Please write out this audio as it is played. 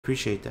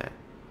Appreciate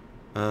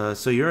that.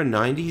 So you're a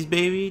 90s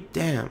baby?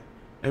 Damn.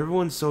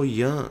 Everyone's so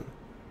young.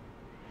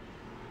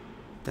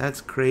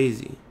 That's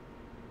crazy.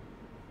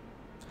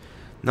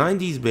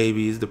 90s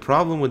babies, the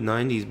problem with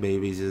 90s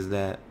babies is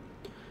that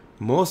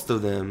most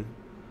of them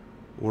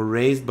were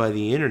raised by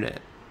the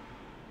internet.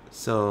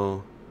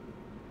 So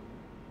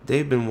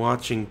they've been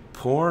watching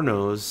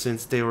pornos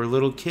since they were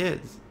little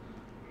kids.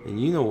 And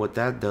you know what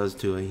that does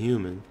to a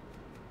human.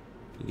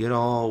 You get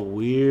all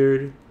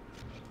weird.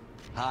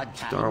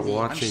 Start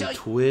watching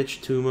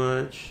Twitch too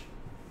much.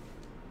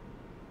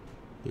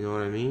 You know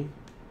what I mean?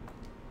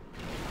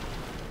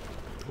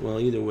 Well,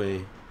 either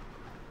way,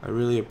 I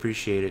really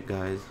appreciate it,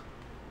 guys.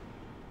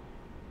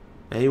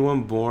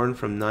 Anyone born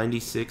from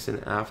 96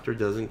 and after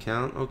doesn't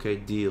count? Okay,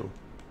 deal.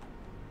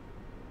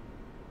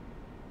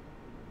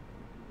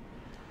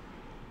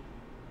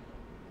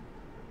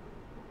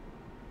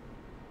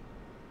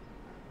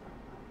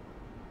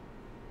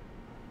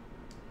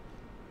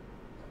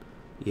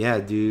 Yeah,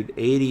 dude,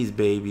 80s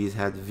babies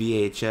had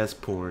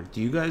VHS porn. Do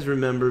you guys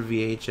remember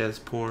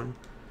VHS porn?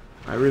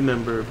 I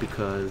remember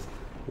because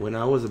when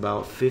I was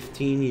about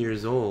 15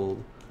 years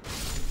old,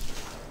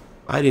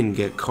 I didn't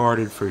get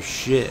carded for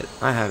shit.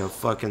 I had a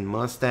fucking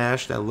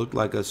mustache that looked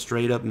like a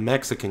straight up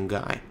Mexican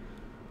guy.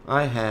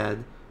 I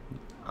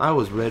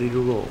was ready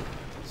to roll.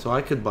 So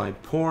I could buy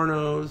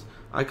pornos,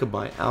 I could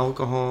buy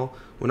alcohol.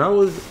 When I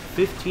was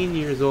 15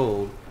 years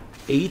old,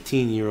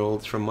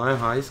 18-year-olds from my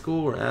high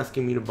school were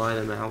asking me to buy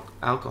them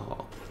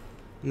alcohol.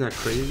 Isn't that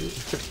crazy?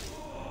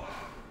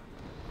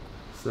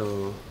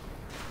 So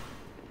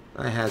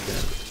I had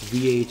that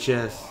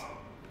VHS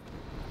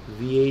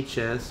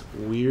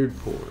weird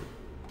porn.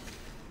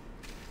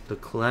 The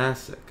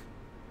classic.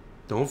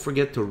 Don't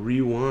forget to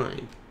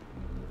rewind.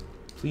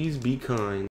 Please be kind.